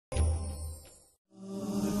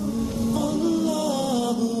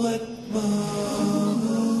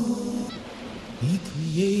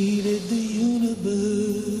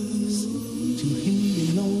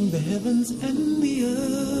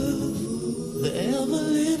the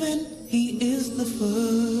living, he is the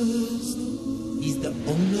first. He's the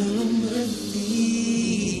owner of mercy.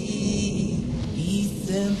 He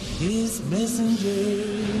sent his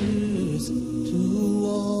messengers to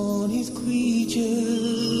warn his creatures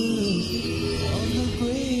of the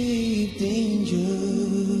grave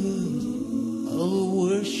dangers of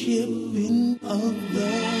worshiping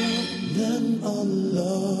other than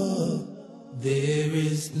Allah. There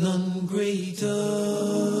is none greater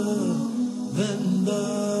than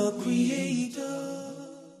the Creator.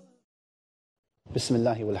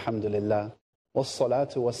 Bismillahi walhamdulillah,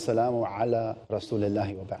 wassalatu wassalamu ala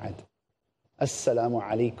rasulillahi wa ba'd. Assalamu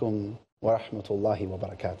alaikum wa rahmatullahi wa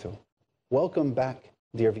barakatuh. Welcome back,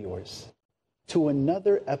 dear viewers, to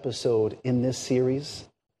another episode in this series,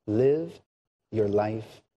 Live Your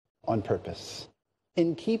Life on Purpose.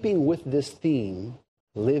 In keeping with this theme,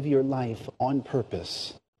 Live Your Life on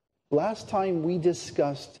Purpose, last time we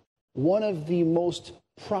discussed one of the most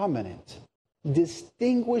prominent,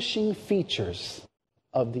 distinguishing features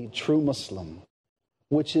of the true Muslim,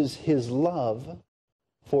 which is his love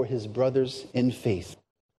for his brothers in faith.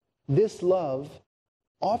 This love,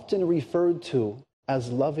 often referred to as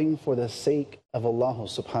loving for the sake of Allah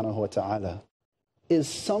subhanahu wa ta'ala, is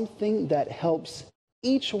something that helps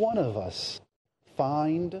each one of us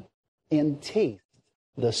find and taste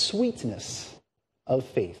the sweetness of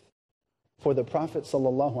faith. For the Prophet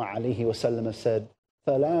sallallahu alaihi wasallam said,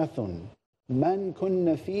 ثَلَاثٌ مَنْ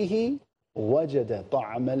كُنَّ فِيهِ وَجَدَ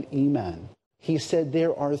طَعْمَ الْإِيمَانِ. He said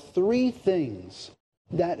there are three things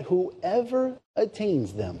that whoever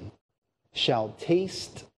attains them shall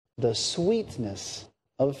taste the sweetness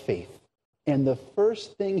of faith. And the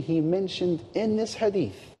first thing he mentioned in this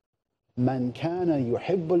hadith, مَنْ كَانَ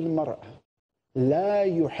يُحِبُّ الْمَرْءَ لَا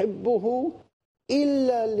يُحِبُّهُ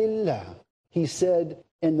إِلَّا لِلَّهِ. He said,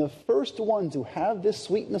 and the first one to have this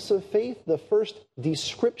sweetness of faith, the first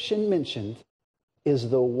description mentioned, is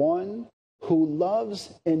the one who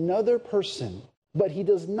loves another person, but he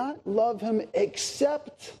does not love him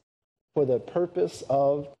except for the purpose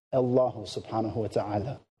of Allah subhanahu wa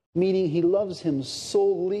ta'ala. Meaning he loves him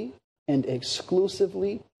solely and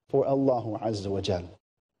exclusively for Allah azza wa jal.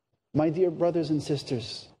 My dear brothers and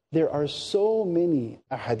sisters, there are so many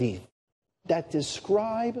ahadith that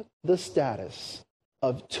describe the status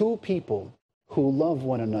of two people who love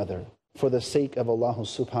one another for the sake of Allah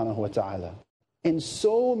subhanahu wa ta'ala. And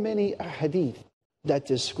so many ahadith that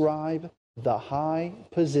describe the high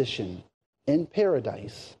position in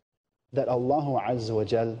paradise that Allah azza wa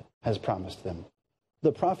jal has promised them.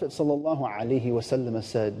 The Prophet sallallahu alaihi wasallam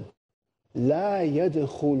said, لا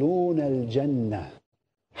يدخلون الجنة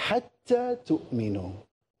حتى تؤمنوا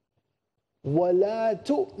ولا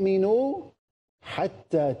تؤمنوا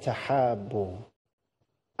حتى تحابوا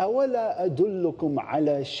أولا أدلكم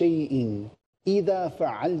على شيء إذا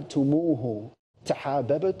فعلتموه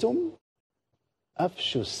تحاببتم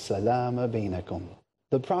أفشوا السلام بينكم.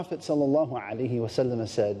 The Prophet sallallahu alaihi wasallam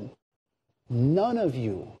said, none of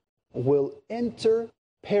you will enter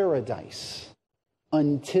paradise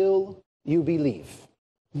until you believe.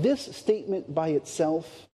 This statement by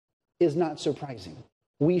itself is not surprising.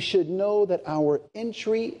 We should know that our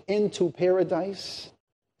entry into paradise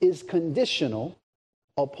is conditional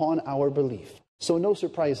upon our belief. So no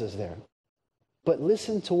surprises there. But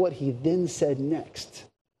listen to what he then said next.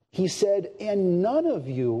 He said, and none of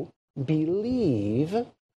you believe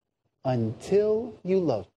until you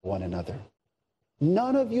love one another.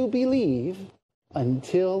 None of you believe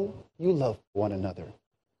until you love one another.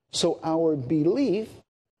 So our belief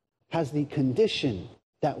has the condition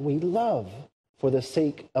that we love for the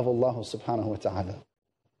sake of Allah subhanahu wa ta'ala.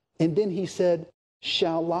 And then he said,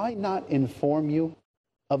 shall I not inform you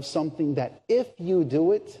of something that if you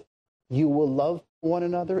do it, you will love one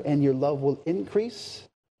another and your love will increase?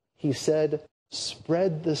 He said,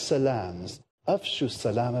 spread the salams. Afshu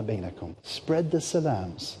salama bainakum. Spread the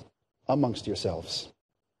salams amongst yourselves.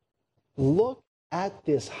 Look at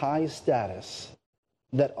this high status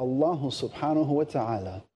that Allah subhanahu wa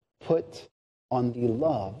ta'ala put on the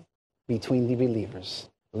love between the believers,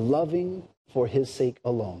 loving for His sake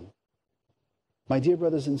alone. My dear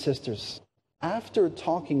brothers and sisters, after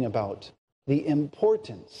talking about the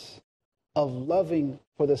importance of loving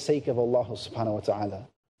for the sake of Allah subhanahu wa ta'ala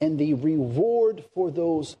and the reward for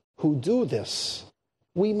those who do this,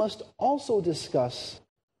 we must also discuss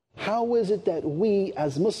how is it that we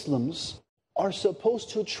as Muslims are supposed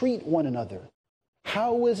to treat one another.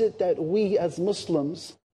 How is it that we as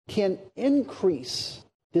Muslims can increase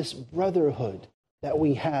this brotherhood that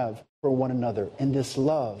we have for one another and this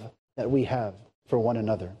love that we have for one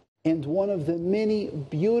another? And one of the many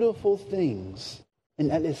beautiful things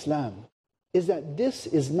in Al-Islam is that this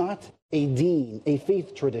is not a deen, a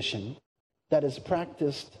faith tradition that is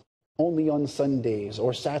practiced only on Sundays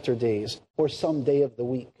or Saturdays or some day of the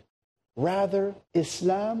week. Rather,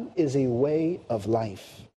 Islam is a way of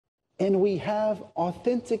life. And we have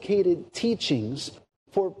authenticated teachings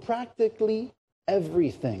for practically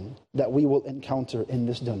everything that we will encounter in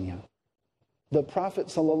this dunya. The Prophet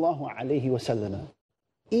ﷺ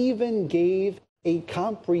even gave a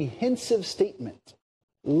comprehensive statement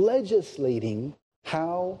legislating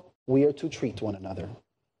how we are to treat one another.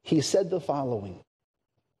 He said the following: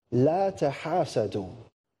 لا تحاسدوا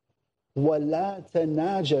ولا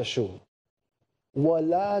تناجشوا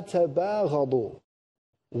ولا تباغضوا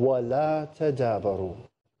ولا تدابروا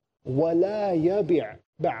ولا يبع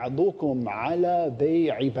بعضكم على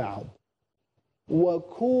بيع بعض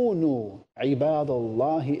وكونوا عباد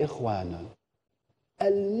الله إخوانا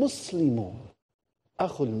المسلم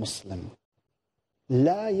أخو المسلم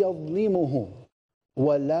لا يظلمه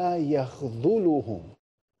ولا يخذله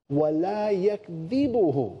ولا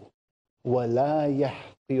يكذبه ولا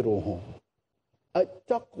يحقره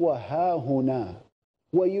التقوى ها هنا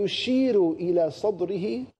ويشير إلى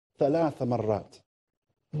صدره 3 مرات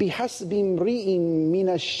بحسب امرئ من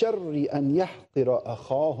الشر أن يحقر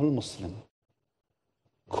أخاه المسلم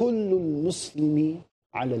كل المسلم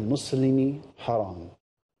على المسلم حرام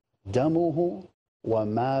دمه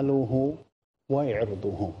وماله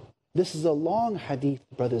وعرضه. This is a long hadith,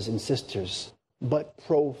 brothers and sisters, but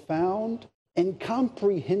profound and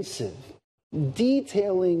comprehensive,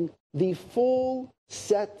 detailing the full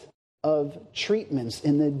set of treatments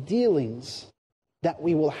and the dealings that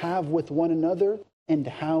we will have with one another and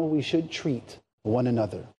how we should treat one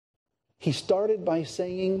another. He started by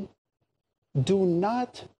saying, do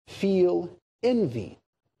not feel envy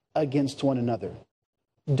against one another.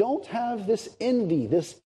 Don't have this envy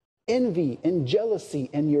and jealousy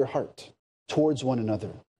in your heart towards one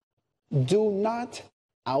another. Do not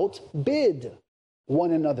outbid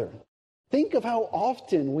one another. Think of how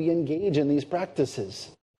often we engage in these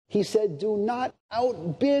practices. He said, do not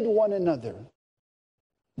outbid one another.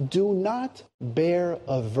 Do not bear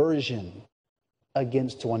aversion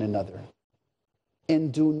against one another.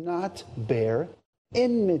 And do not bear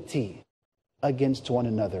enmity against one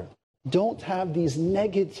another. Don't have these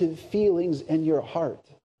negative feelings in your heart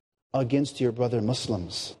against your brother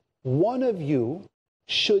Muslims. One of you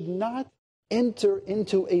should not enter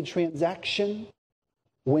into a transaction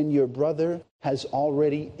when your brother has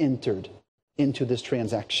already entered into this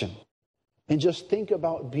transaction. And just think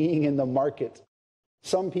about being in the market.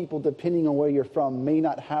 Some people, depending on where you're from, may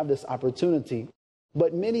not have this opportunity,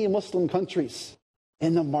 but many Muslim countries,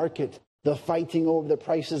 in the market, the fighting over the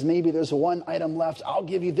prices, maybe there's one item left, I'll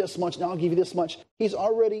give you this much, now I'll give you this much. He's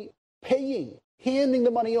already paying, handing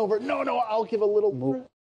the money over. No, I'll give a little more.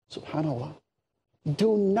 SubhanAllah.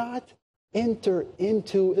 Do not enter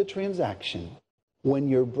into the transaction when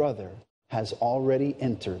your brother has already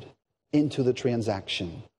entered into the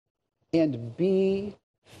transaction. And be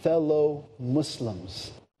fellow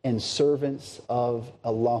Muslims and servants of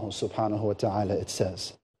Allah subhanahu wa ta'ala, it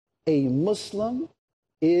says. A Muslim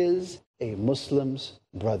is a Muslim's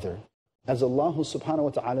brother. As Allah subhanahu wa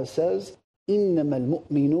ta'ala says, إِنَّمَا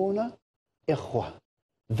الْمُؤْمِنُونَ إِخْوَةً.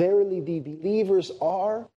 Verily the believers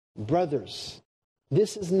are brothers.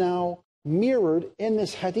 This is now mirrored in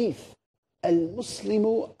this hadith.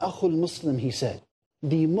 Al-Muslimu akhul Muslim, he said.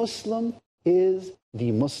 The Muslim is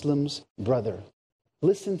the Muslim's brother.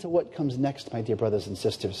 Listen to what comes next, my dear brothers and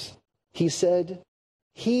sisters. He said,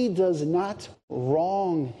 he does not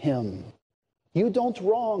wrong him. You don't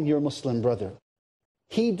wrong your Muslim brother.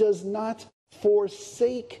 He does not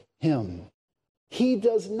forsake him. He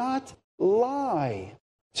does not lie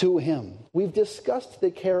to him. We've discussed the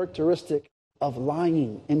characteristic of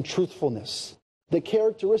lying and truthfulness. The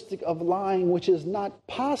characteristic of lying which is not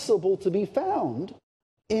possible to be found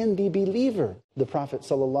in the believer, the Prophet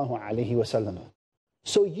ﷺ.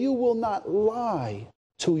 So you will not lie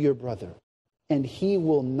to your brother, and he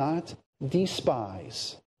will not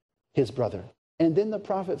despise his brother. And then the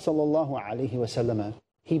Prophet ﷺ,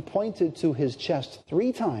 he pointed to his chest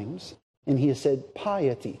 3 times, and he said,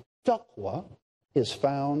 piety, taqwa, is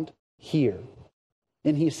found here.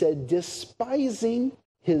 And he said, despising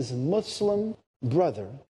his Muslim brother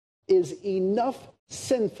is enough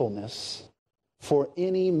sinfulness for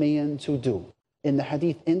any man to do. And the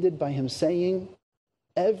hadith ended by him saying,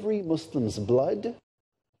 every Muslim's blood,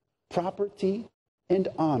 property, and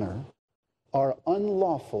honor are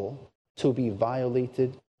unlawful to be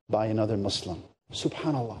violated by another Muslim.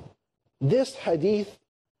 SubhanAllah. This hadith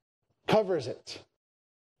covers it.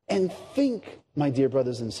 And think, my dear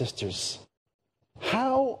brothers and sisters,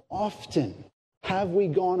 How often have we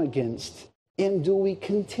gone against, and do we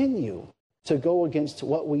continue to go against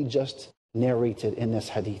what we just narrated in this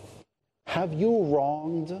hadith? Have you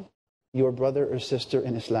wronged your brother or sister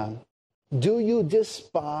in Islam? Do you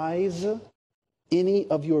despise any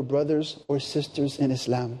of your brothers or sisters in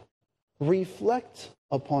Islam? Reflect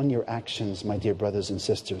upon your actions, my dear brothers and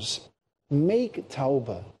sisters. Make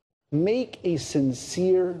tawbah. Make a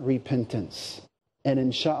sincere repentance. And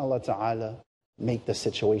insha'Allah ta'ala, make the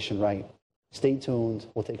situation right. Stay tuned.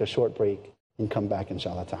 We'll take a short break and come back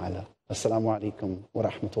insha'Allah ta'ala. Assalamu alaikum wa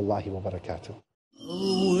rahmatullahi wa barakatuh.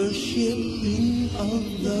 Worshipping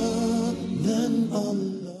Allah, then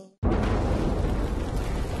Allah.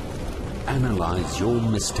 Analyze your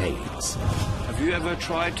mistakes. Have you ever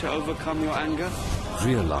tried to overcome your anger?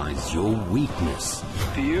 Realize your weakness.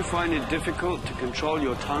 Do you find it difficult to control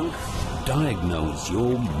your tongue? Diagnose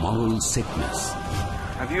your moral sickness.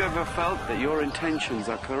 Have you ever felt that your intentions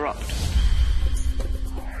are corrupt?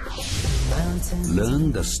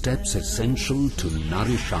 Learn the steps essential to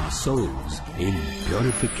nourish our souls in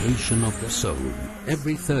Purification of the Soul.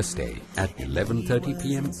 Every Thursday at 11:30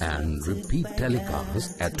 p.m. and repeat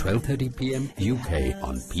telecast at 12:30 p.m. UK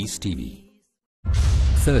on Peace TV.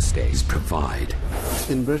 Thursdays provide.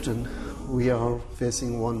 In Britain, we are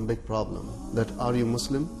facing one big problem, that are you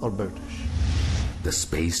Muslim or British? The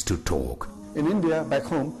space to talk. In India, back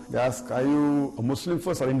home, they ask, are you a Muslim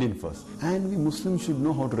first or Indian first? And we Muslims should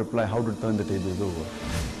know how to reply, how to turn the tables over.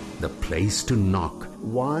 The place to knock.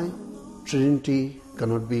 Why Trinity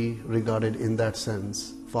cannot be regarded in that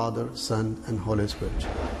sense, Father, Son and Holy Spirit?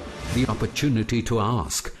 The opportunity to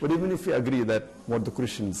ask. But even if we agree that what the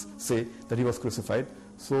Christians say, that he was crucified,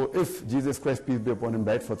 so if Jesus Christ, peace be upon him,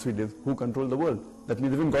 died for 3 days, who controlled the world? That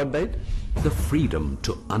means even God died? The freedom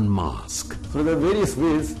to unmask. So there are various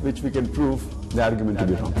ways which we can prove the argument to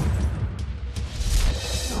be wrong.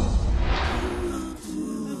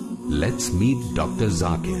 Let's meet Dr.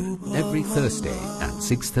 Zakir every Thursday at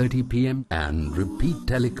 6:30 p.m. and repeat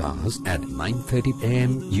telecast at 9:30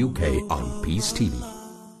 a.m. UK on Peace TV.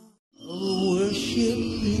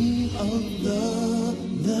 Worshipping Allah,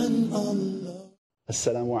 then Allah.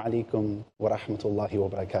 Assalamu alaikum wa rahmatullahi wa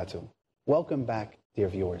barakatuh. Welcome back, dear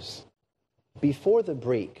viewers. Before the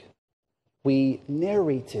break, we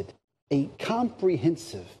narrated a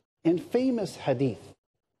comprehensive and famous hadith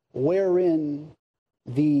wherein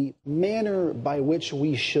the manner by which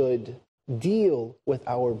we should deal with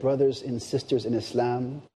our brothers and sisters in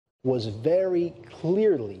Islam was very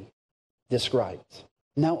clearly described.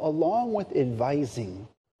 Now, along with advising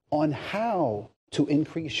on how to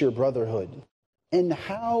increase your brotherhood and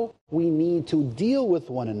how we need to deal with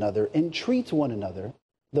one another and treat one another,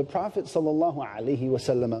 the Prophet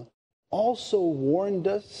ﷺ also warned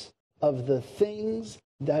us of the things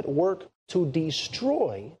that work to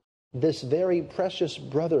destroy this very precious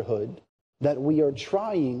brotherhood that we are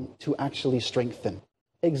trying to actually strengthen.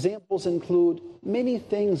 Examples include many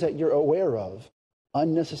things that you're aware of: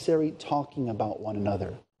 unnecessary talking about one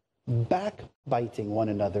another, backbiting one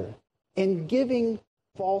another, and giving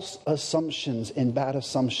false assumptions and bad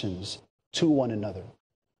assumptions to one another.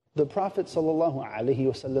 The Prophet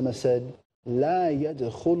ﷺ said, "La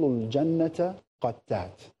yadkhulul jannata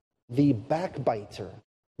qattat." The backbiter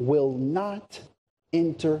will not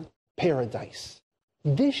enter paradise.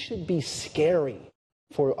 This should be scary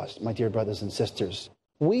for us, my dear brothers and sisters.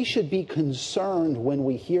 We should be concerned when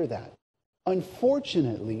we hear that.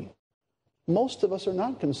 Unfortunately, most of us are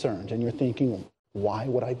not concerned, and you're thinking, why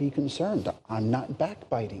would I be concerned? I'm not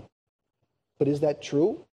backbiting. But is that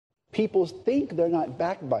true? People think they're not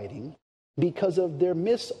backbiting because of their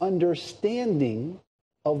misunderstanding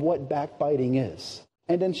of what backbiting is.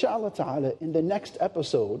 And inshallah ta'ala, in the next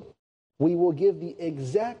episode, we will give the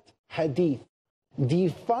exact hadith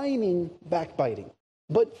defining backbiting.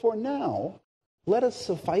 But for now, let us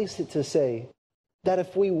suffice it to say that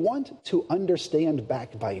if we want to understand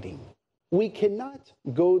backbiting, we cannot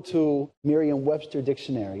go to Merriam-Webster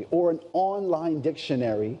dictionary or an online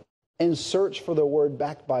dictionary and search for the word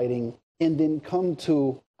backbiting and then come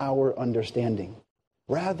to our understanding.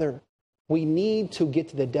 Rather, we need to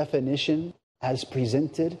get the definition as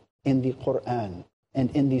presented in the Quran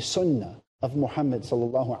and in the Sunnah of Muhammad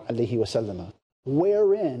sallallahu alaihi wasallam,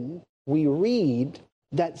 wherein we read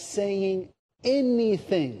that saying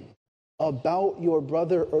anything about your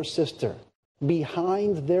brother or sister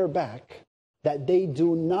behind their back that they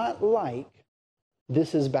do not like,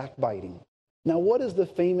 this is backbiting. Now, what is the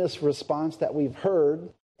famous response that we've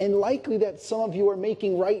heard, and likely that some of you are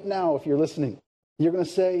making right now if you're listening? You're going to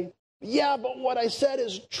say, yeah, but what I said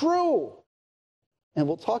is true. And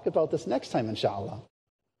we'll talk about this next time, inshallah.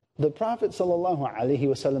 The Prophet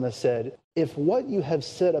ﷺ said, if what you have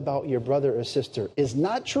said about your brother or sister is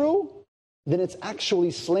not true, then it's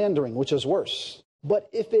actually slandering, which is worse. But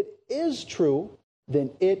if it is true,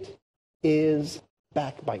 then it is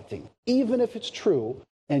backbiting. Even if it's true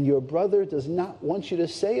and your brother does not want you to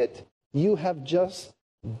say it, you have just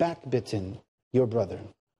backbitten your brother.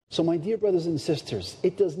 So my dear brothers and sisters,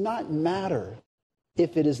 it does not matter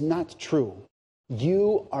if it is not true.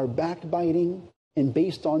 You are backbiting, and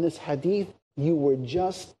based on this hadith, you were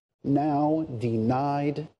just now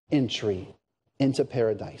denied entry into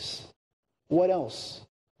paradise. What else?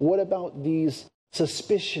 What about these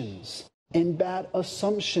suspicions and bad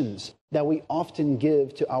assumptions that we often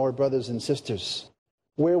give to our brothers and sisters,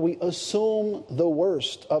 where we assume the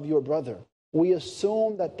worst of your brother? We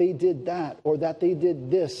assume that they did that or that they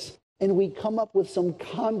did this, and we come up with some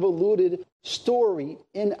convoluted story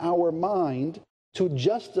in our mind to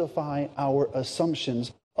justify our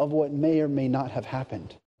assumptions of what may or may not have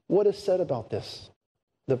happened. What is said about this?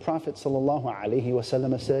 The Prophet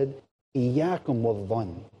ﷺ said, إِيَّاكُمْ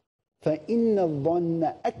وَالظَّنِّ فَإِنَّ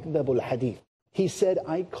الظَّنَّ أَكْذَبُ الْحَدِيثِ. He said,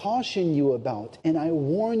 I caution you about and I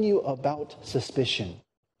warn you about suspicion.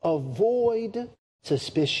 Avoid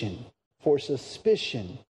suspicion, for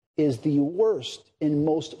suspicion is the worst and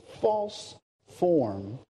most false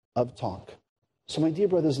form of talk. So my dear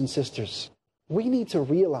brothers and sisters, we need to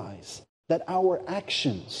realize that our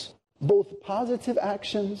actions, both positive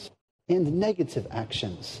actions and negative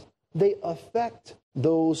actions, they affect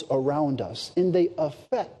those around us and they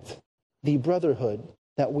affect the brotherhood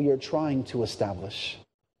that we are trying to establish.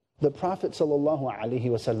 The Prophet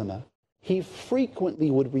ﷺ, he frequently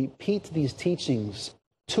would repeat these teachings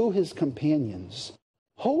to his companions,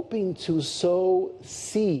 hoping to sow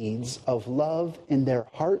seeds of love in their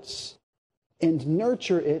hearts and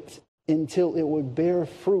nurture it until it would bear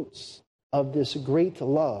fruits of this great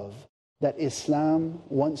love that Islam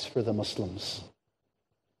wants for the Muslims.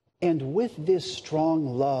 And with this strong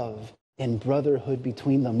love and brotherhood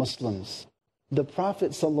between the Muslims, the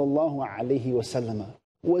Prophet ﷺ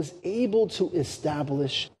was able to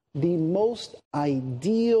establish the most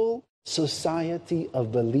ideal society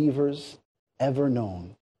of believers ever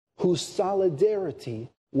known, whose solidarity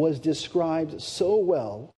was described so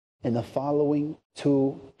well in the following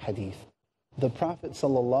two hadith. The Prophet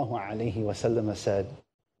ﷺ said,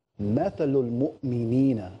 مَثَلُ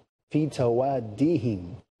الْمُؤْمِنِينَ فِي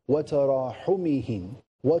تَوَادِّهِمْ وَتَرَاحُمِهِمْ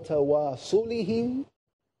وَتَوَاصُلِهِمْ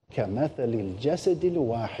كَمَثَلِ الْجَسَدِ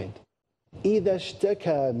الْوَاحِدِ إِذَا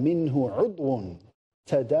اشْتَكَى مِنْهُ عُضْوٌ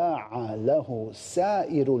تَدَاعَى لَهُ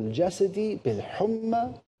سَائِرُ الْجَسَدِ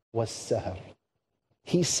بِالْحُمَّةِ وَالسَّهَرِ.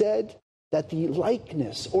 He said that the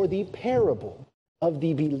likeness or the parable of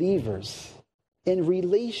the believers in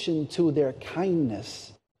relation to their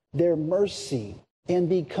kindness, their mercy, and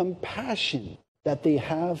the compassion that they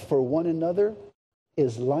have for one another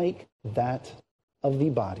is like that of the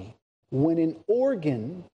body. When an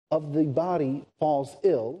organ of the body falls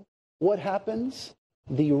ill, what happens?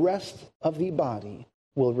 The rest of the body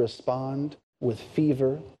will respond with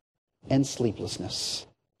fever and sleeplessness.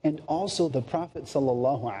 And also the Prophet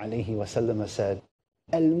ﷺ said,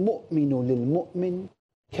 الْمُؤْمِنُ لِلْمُؤْمِنِ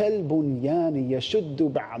كَالْبُنْيَانِ يَشُدُّ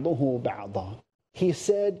بَعْضُهُ بَعْضًا. He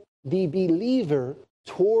said, the believer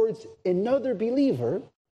towards another believer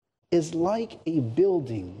is like a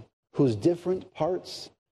building whose different parts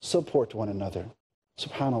support one another.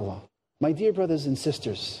 SubhanAllah. My dear brothers and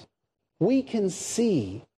sisters, we can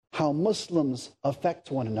see how Muslims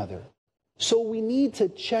affect one another. So we need to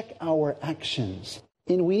check our actions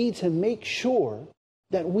and we need to make sure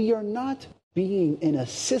that we are not being an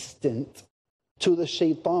assistant to the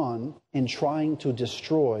shaitan in trying to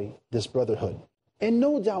destroy this brotherhood. And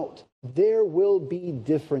no doubt there will be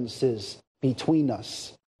differences between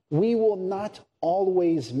us. We will not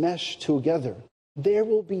always mesh together. There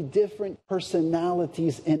will be different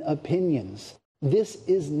personalities and opinions. This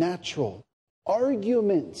is natural.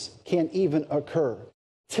 Arguments can even occur.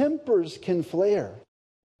 Tempers can flare.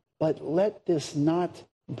 But let this not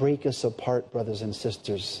break us apart, brothers and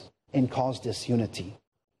sisters, and cause disunity.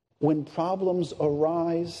 When problems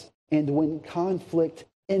arise and when conflict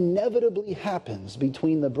inevitably happens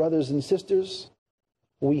between the brothers and sisters,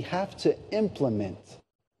 we have to implement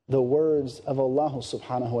the words of Allah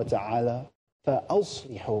subhanahu wa ta'ala,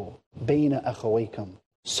 فَأَصْلِحُوا بَيْنَ أَخَوَيْكُمْ.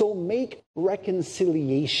 So make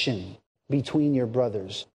reconciliation between your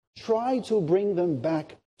brothers. Try to bring them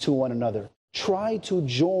back to one another. Try to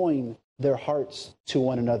join their hearts to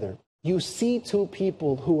one another. You see two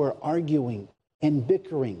people who are arguing and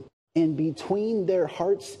bickering, and between their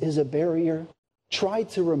hearts is a barrier. Try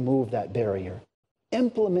to remove that barrier.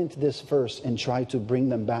 implement this verse and try to bring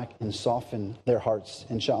them back and soften their hearts,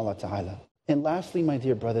 inshallah ta'ala. And lastly, my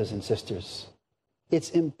dear brothers and sisters, it's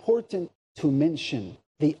important to mention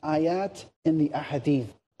the ayat and the ahadith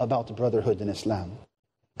about brotherhood in Islam.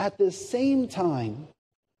 At the same time,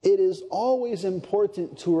 it is always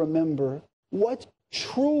important to remember what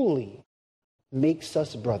truly makes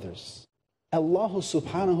us brothers. Allah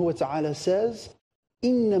subhanahu wa ta'ala says,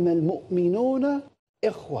 إِنَّمَا الْمُؤْمِنُونَ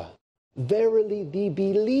إِخْوَةً. Verily, the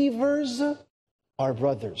believers are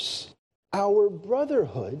brothers. Our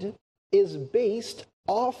brotherhood is based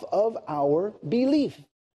off of our belief.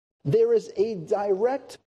 There is a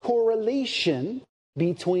direct correlation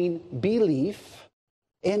between belief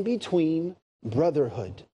and between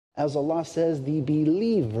brotherhood. As Allah says, the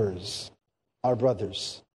believers are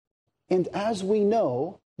brothers. And as we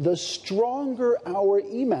know, the stronger our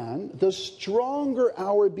iman, the stronger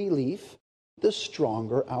our belief, the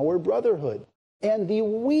stronger our brotherhood. And the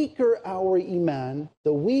weaker our iman,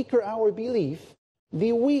 the weaker our belief,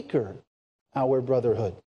 the weaker our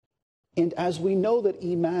brotherhood. And as we know that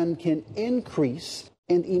iman can increase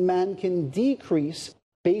and iman can decrease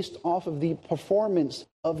based off of the performance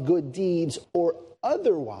of good deeds or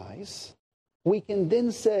otherwise, we can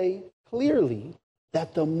then say clearly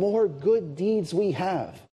that the more good deeds we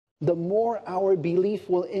have, the more our belief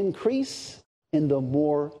will increase and the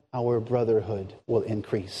more our brotherhood will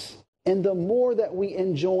increase. And the more that we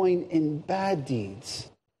enjoin in bad deeds,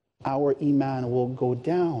 our iman will go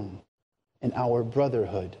down and our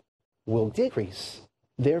brotherhood will decrease.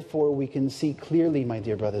 Therefore, we can see clearly, my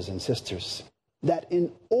dear brothers and sisters, that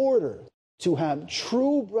in order to have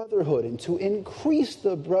true brotherhood and to increase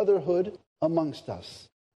the brotherhood amongst us,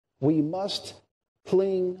 we must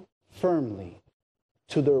cling firmly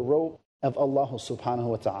to the rope of Allah subhanahu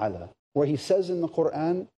wa ta'ala, where He says in the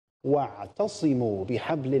Quran, وَاعْتَصِمُوا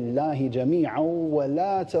بِحَبْلِ اللَّهِ جَمِيعًا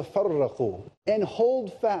وَلَا تَفَرَّقُوا. And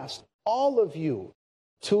hold fast, all of you,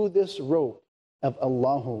 to this rope of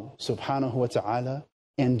Allah subhanahu wa ta'ala,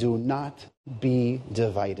 and do not be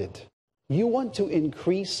divided. You want to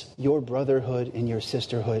increase your brotherhood and your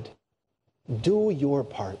sisterhood? Do your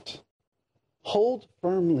part. Hold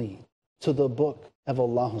firmly to the book of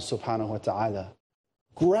Allah subhanahu wa ta'ala.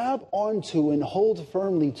 Grab onto and hold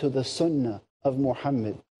firmly to the sunnah of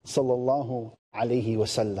Muhammad sallallahu alayhi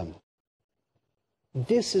wasallam.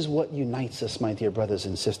 This is what unites us, my dear brothers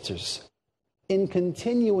and sisters. In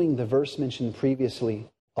continuing the verse mentioned previously,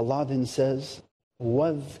 Allah then says,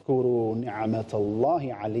 وَاذْكُرُوا نِعْمَةَ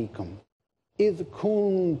اللَّهِ عَلَيْكُمْ إِذْ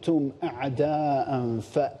كُنْتُمْ أَعْدَاءً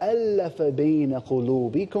فَأَلَّفَ بَيْنَ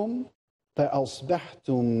قُلُوبِكُمْ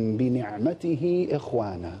فَأَصْبَحْتُمْ بِنِعْمَتِهِ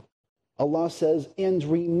إِخْوَانًا. Allah says, and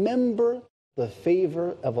remember the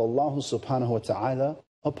favor of Allah subhanahu wa ta'ala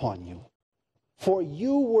upon you. For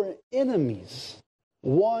you were enemies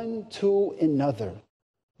one to another,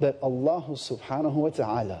 that Allah subhanahu wa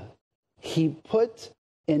ta'ala, He put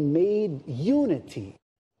and made unity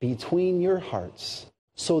between your hearts,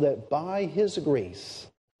 so that by His grace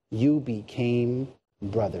you became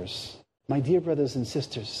brothers. My dear brothers and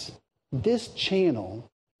sisters, this channel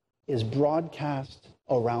is broadcast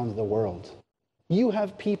around the world. You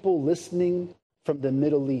have people listening from the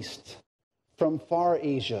Middle East, from Far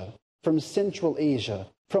Asia, from Central Asia,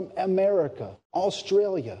 from America,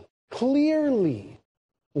 Australia. Clearly,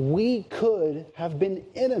 we could have been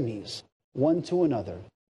enemies one to another,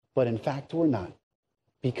 but in fact we're not,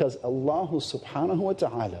 because Allah subhanahu wa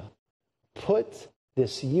ta'ala put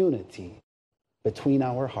this unity between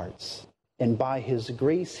our hearts, and by His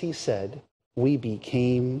grace, He said, we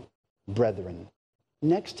became brethren.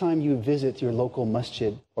 Next time you visit your local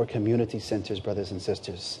masjid or community centers, brothers and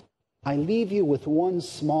sisters, I leave you with one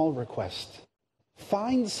small request.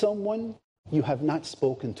 Find someone you have not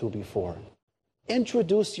spoken to before.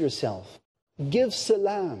 Introduce yourself. Give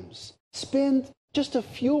salams. Spend just a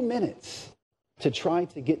few minutes to try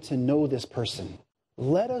to get to know this person.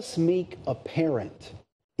 Let us make apparent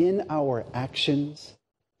in our actions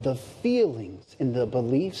the feelings and the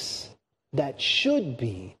beliefs that should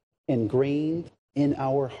be ingrained in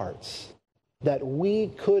our hearts, that we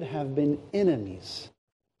could have been enemies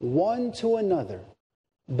one to another,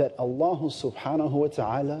 that Allah subhanahu wa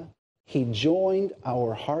ta'ala, He joined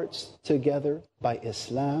our hearts together by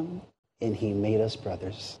Islam, and He made us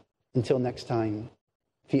brothers. Until next time,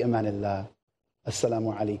 fi amanillah.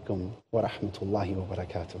 Assalamu alaikum wa rahmatullahi wa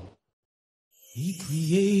barakatuh. He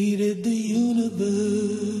created the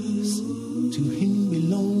universe. To Him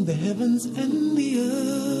belong the heavens and the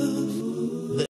earth.